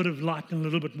little bit of light and a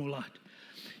little bit more light.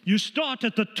 You start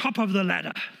at the top of the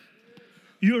ladder.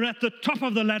 You're at the top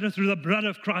of the ladder through the blood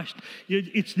of Christ.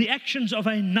 It's the actions of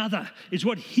another. It's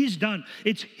what he's done.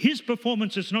 It's his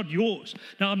performance. It's not yours.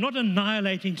 Now, I'm not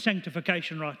annihilating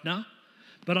sanctification right now,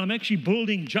 but I'm actually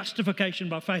building justification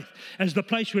by faith as the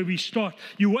place where we start.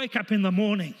 You wake up in the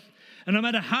morning, and no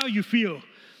matter how you feel,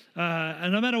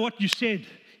 and no matter what you said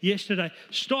yesterday,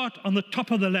 start on the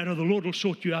top of the ladder. The Lord will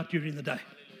sort you out during the day.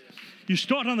 You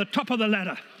start on the top of the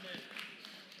ladder.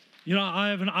 I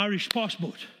have an Irish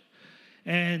passport.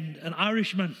 And an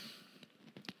Irishman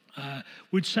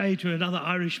would say to another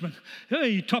Irishman,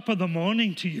 "Hey, top of the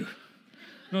morning to you."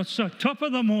 Not so, top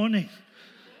of the morning.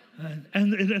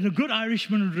 And a good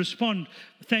Irishman would respond,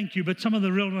 "Thank you," but some of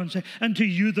the real ones say, "And to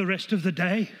you the rest of the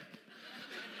day."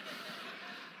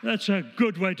 That's a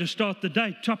good way to start the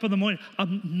day, top of the morning.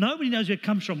 Nobody knows where it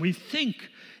comes from. We think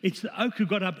it's the oak who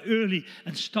got up early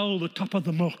and stole the top of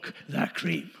the milk, the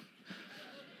cream.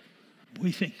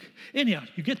 We think. Anyhow,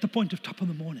 you get the point of top of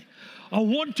the morning. I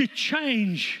want to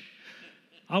change.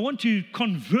 I want to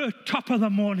convert top of the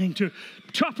morning to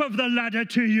top of the ladder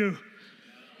to you.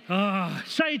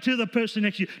 Say to the person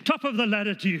next to you, top of the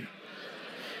ladder to you.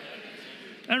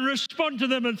 And respond to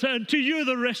them and say, "And to you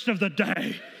the rest of the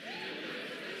day."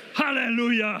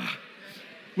 Hallelujah.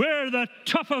 We're the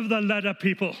top of the ladder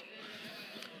people.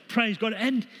 Praise God.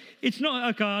 And it's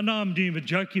not, okay, I know I'm doing a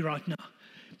jokey right now,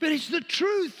 but it's the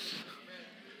truth.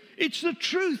 It's the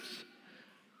truth.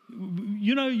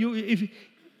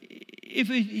 If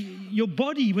your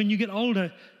body, when you get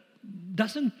older,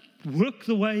 doesn't work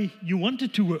the way you want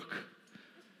it to work.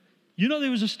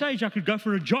 There was a stage I could go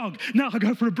for a jog. Now I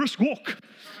go for a brisk walk.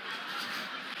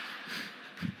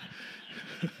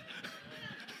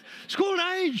 It's called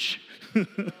age.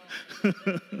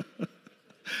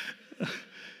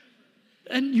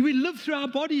 And we live through our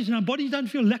bodies, and our bodies don't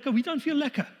feel lekker. We don't feel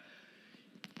lekker.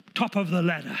 Top of the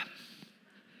ladder.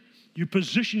 You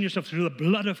position yourself through the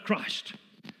blood of Christ.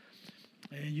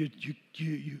 And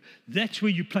that's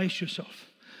where you place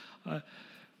yourself.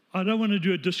 I don't want to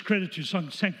do a discredit to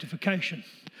sanctification.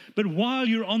 But while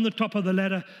you're on the top of the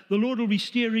ladder, the Lord will be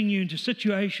steering you into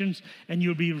situations, and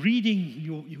you'll be reading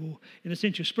your in a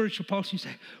sense, your spiritual pulse, and you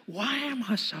say, "Why am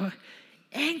I so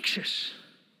anxious?"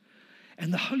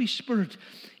 And the Holy Spirit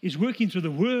is working through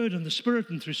the Word and the Spirit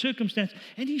and through circumstance,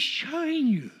 and He's showing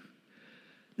you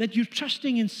that you're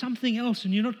trusting in something else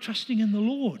and you're not trusting in the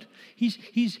Lord.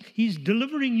 He's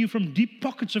delivering you from deep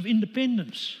pockets of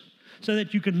independence so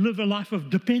that you can live a life of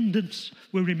dependence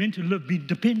where we're meant to live, be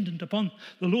dependent upon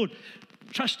the Lord,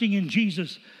 trusting in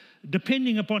Jesus,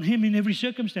 depending upon him in every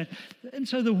circumstance. And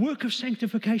so the work of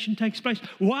sanctification takes place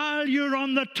while you're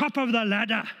on the top of the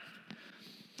ladder.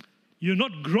 You're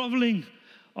not groveling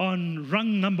on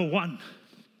rung number 1,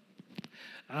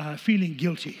 feeling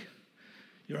guilty.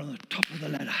 You're on the top of the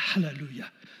ladder.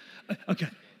 Hallelujah. Okay.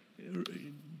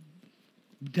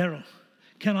 Daryl,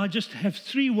 can I just have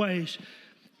 3 ways?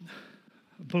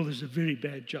 Well, this is a very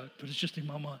bad joke, but it's just in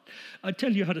my mind. I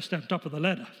tell you how to stay on top of the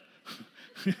ladder.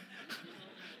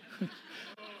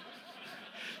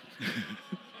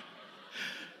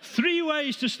 3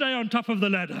 ways to stay on top of the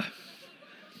ladder.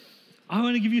 I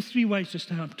want to give you 3 ways to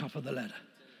stay on top of the ladder.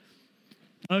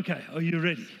 Okay, are you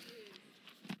ready?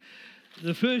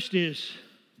 The first is,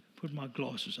 put my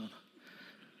glasses on.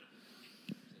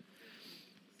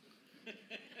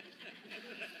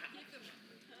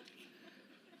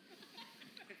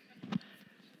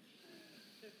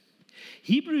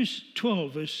 Hebrews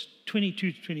 12, verse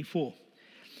 22 to 24.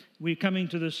 We're coming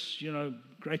to this,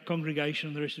 great congregation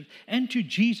and the rest of it. And to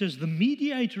Jesus, the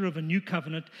mediator of a new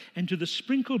covenant, and to the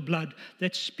sprinkled blood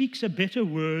that speaks a better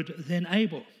word than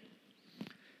Abel.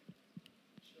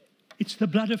 It's the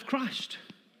blood of Christ.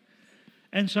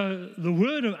 And so the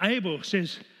word of Abel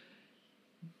says,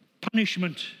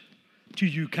 punishment to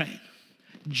you, Cain.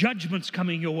 Judgment's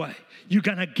coming your way. You're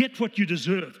going to get what you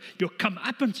deserve. Your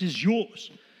comeuppance is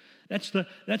yours. That's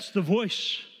the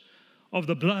voice of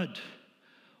the blood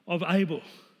of Abel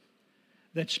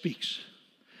that speaks.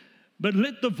 But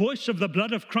let the voice of the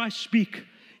blood of Christ speak.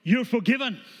 You're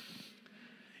forgiven.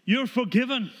 You're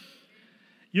forgiven.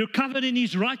 You're covered in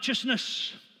his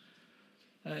righteousness.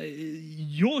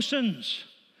 Your sins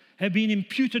have been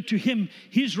imputed to him.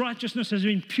 His righteousness has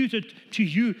been imputed to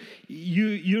you.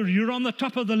 You're on the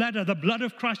top of the ladder. The blood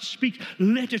of Christ speaks.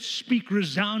 Let it speak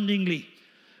resoundingly.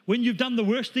 When you've done the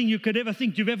worst thing you could ever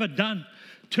think you've ever done,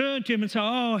 turn to him and say,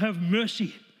 oh, have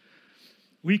mercy.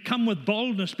 We come with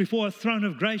boldness before a throne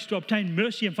of grace to obtain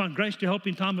mercy and find grace to help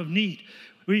in time of need.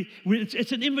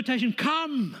 It's an invitation.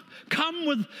 Come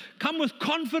with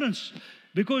confidence,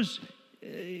 because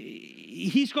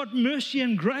he's got mercy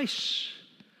and grace.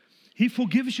 He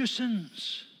forgives your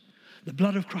sins. The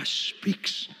blood of Christ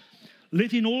speaks.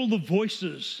 Let in all the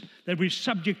voices that we're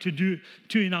subject to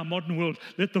in our modern world,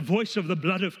 let the voice of the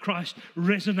blood of Christ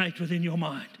resonate within your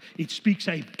mind. It speaks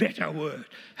a better word.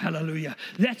 Hallelujah.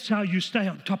 That's how you stay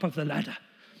on top of the ladder.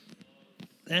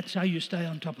 That's how you stay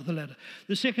on top of the ladder.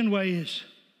 The second way is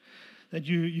that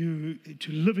you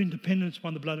to live in dependence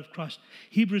upon the blood of Christ.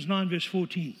 Hebrews 9 verse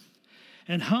 14.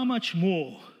 And how much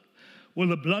more will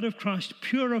the blood of Christ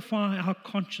purify our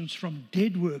conscience from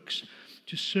dead works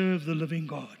to serve the living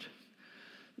God?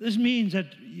 This means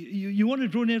that you want to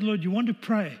draw near the Lord, you want to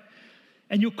pray,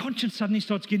 and your conscience suddenly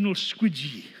starts getting all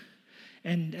squidgy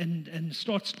and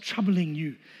starts troubling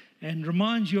you and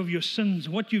reminds you of your sins,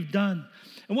 what you've done,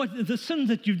 and what the sins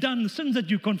that you've done, the sins that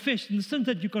you confessed, and the sins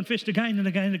that you confessed again and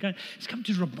again and again. It's come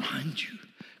to remind you.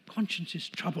 Conscience is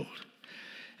troubled.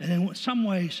 And in some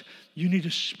ways, you need to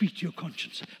speak to your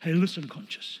conscience. Hey, listen,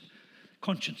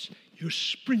 conscience, you're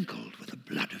sprinkled with the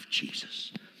blood of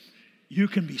Jesus. You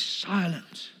can be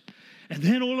silent. And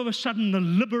then all of a sudden, the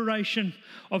liberation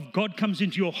of God comes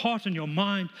into your heart and your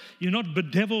mind. You're not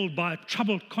bedeviled by a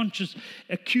troubled conscience,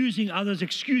 accusing others,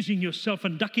 excusing yourself,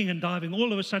 and ducking and diving.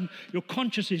 All of a sudden, your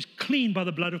conscience is clean by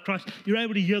the blood of Christ. You're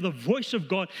able to hear the voice of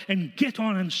God and get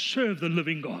on and serve the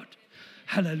living God.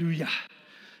 Hallelujah.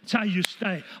 That's how you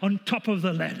stay on top of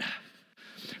the ladder.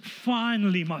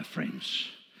 Finally, my friends,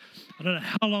 I don't know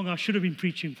how long I should have been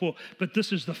preaching for, but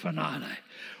this is the finale.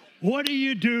 What do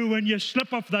you do when you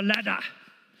slip off the ladder?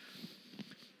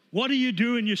 What do you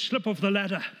do when you slip off the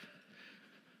ladder?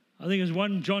 I think it's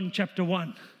 1 John chapter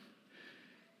 1.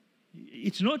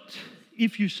 It's not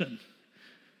if you sin.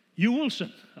 You will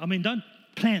sin. I mean, don't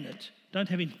plan it. Don't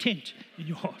have intent in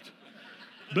your heart.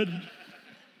 But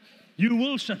you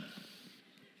will sin.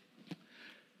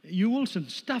 You will sin.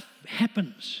 Stuff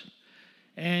happens.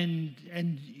 And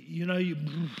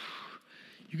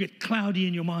you get cloudy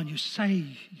in your mind. You say,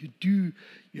 you do,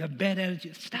 you have bad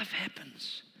attitude. Stuff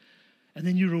happens. And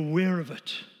then you're aware of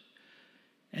it.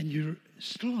 And you're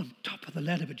still on top of the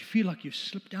ladder, but you feel like you've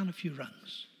slipped down a few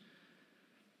rungs.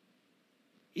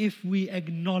 If we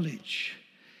acknowledge,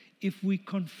 if we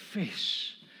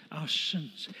confess our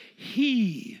sins,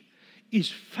 He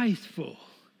is faithful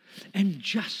and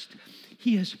just.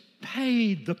 He has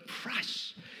paid the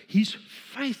price. He's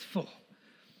faithful.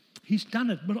 He's done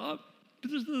it. But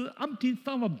this is the umpteenth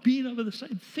time I've been over the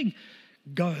same thing.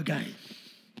 Go again.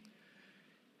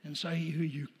 And so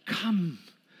you come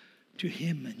to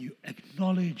Him and you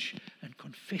acknowledge and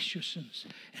confess your sins.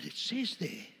 And it says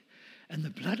there, and the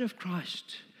blood of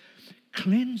Christ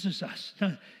cleanses us.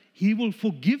 Now, He will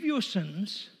forgive your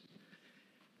sins.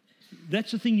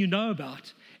 That's the thing you know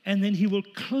about. And then He will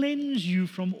cleanse you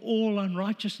from all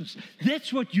unrighteousness.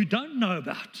 That's what you don't know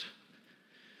about.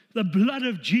 The blood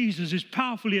of Jesus is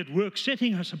powerfully at work,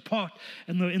 setting us apart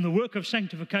in the work of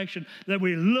sanctification, that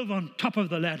we live on top of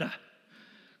the ladder.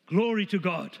 Glory to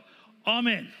God.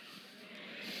 Amen.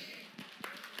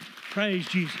 Praise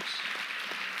Jesus.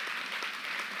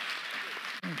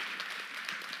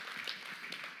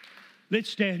 Let's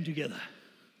stand together.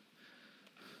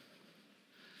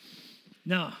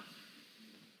 Nou,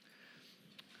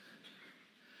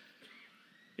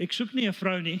 ek soek nie 'n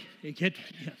vrou nie, ek het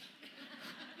nie.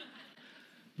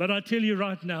 But I tell you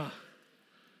right now,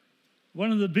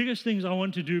 one of the biggest things I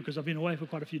want to do, because I've been away for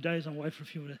quite a few days, I'm away for a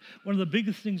few minutes, one of the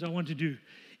biggest things I want to do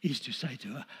is to say to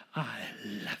her, I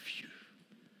love you.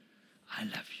 I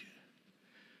love you.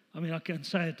 I mean, I can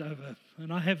say it over,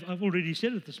 and I've already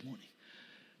said it this morning.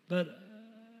 But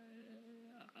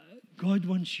God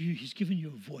wants you, He's given you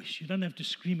a voice. You don't have to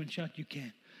scream and shout, you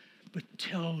can. But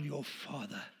tell your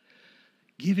Father,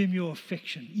 give Him your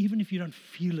affection, even if you don't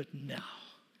feel it now.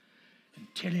 And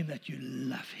tell Him that you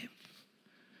love Him.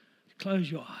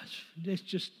 Close your eyes. Let's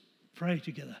just pray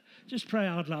together. Just pray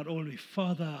out loud all of you.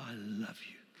 Father, I love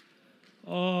you.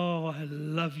 Oh, I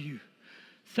love you.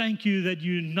 Thank you that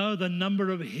you know the number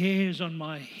of hairs on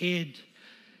my head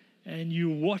and you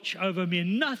watch over me.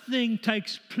 Nothing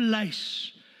takes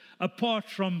place apart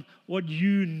from what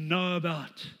you know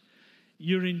about.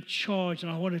 You're in charge,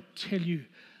 and I want to tell you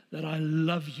that I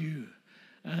love you.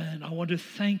 And I want to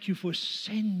thank you for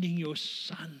sending your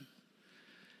Son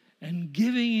and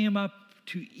giving Him up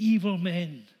to evil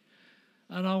men.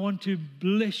 And I want to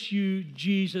bless you,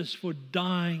 Jesus, for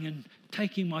dying and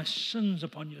taking my sins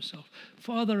upon yourself.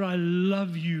 Father, I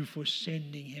love you for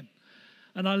sending Him.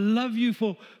 And I love you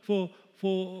for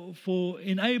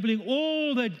enabling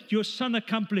all that your Son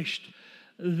accomplished,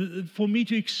 for me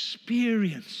to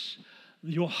experience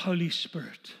your Holy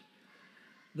Spirit.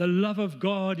 The love of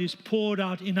God is poured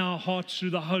out in our hearts through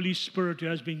the Holy Spirit who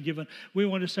has been given. We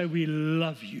want to say we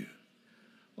love you.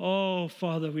 Oh,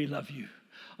 Father, we love you.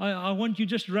 I want you to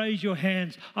just raise your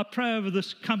hands. I pray over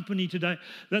this company today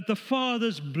that the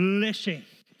Father's blessing,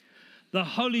 the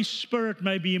Holy Spirit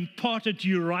may be imparted to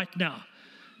you right now.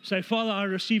 Say, Father, I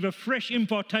receive a fresh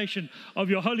impartation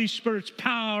of your Holy Spirit's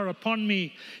power upon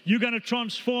me. You're going to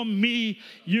transform me.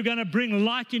 You're going to bring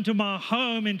light into my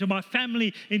home, into my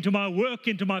family, into my work,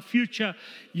 into my future.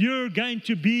 You're going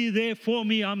to be there for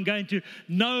me. I'm going to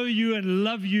know you and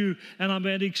love you, and I'm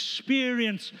going to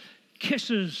experience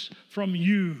kisses from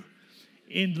you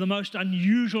in the most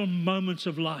unusual moments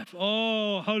of life.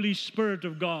 Oh, Holy Spirit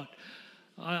of God.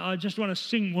 I just want to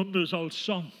sing one of those old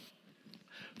songs.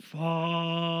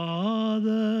 Father,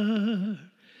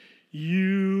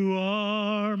 you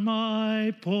are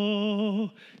my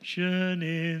portion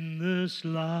in this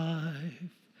life,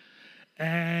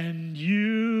 and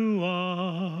you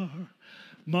are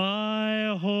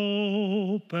my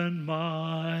hope and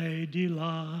my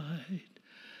delight,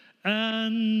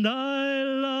 and I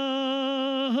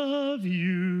love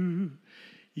you,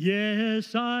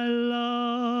 yes, I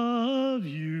love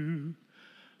you.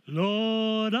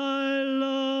 Lord, I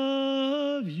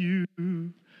love you,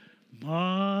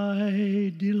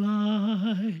 my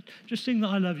delight. Just sing the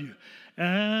I love you.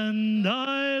 And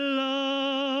I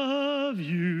love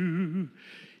you.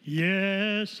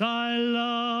 Yes, I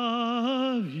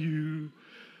love you.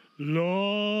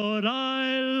 Lord,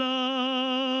 I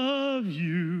love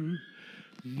you,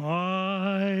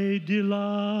 my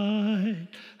delight.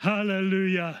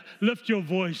 Hallelujah. Lift your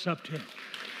voice up to Him.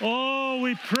 Oh,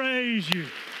 we praise you.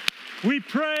 We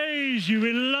praise you.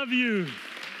 We love you.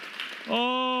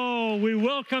 Oh, we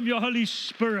welcome your Holy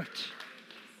Spirit.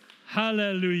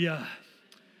 Hallelujah.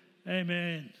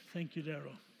 Amen. Thank you,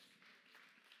 Daryl.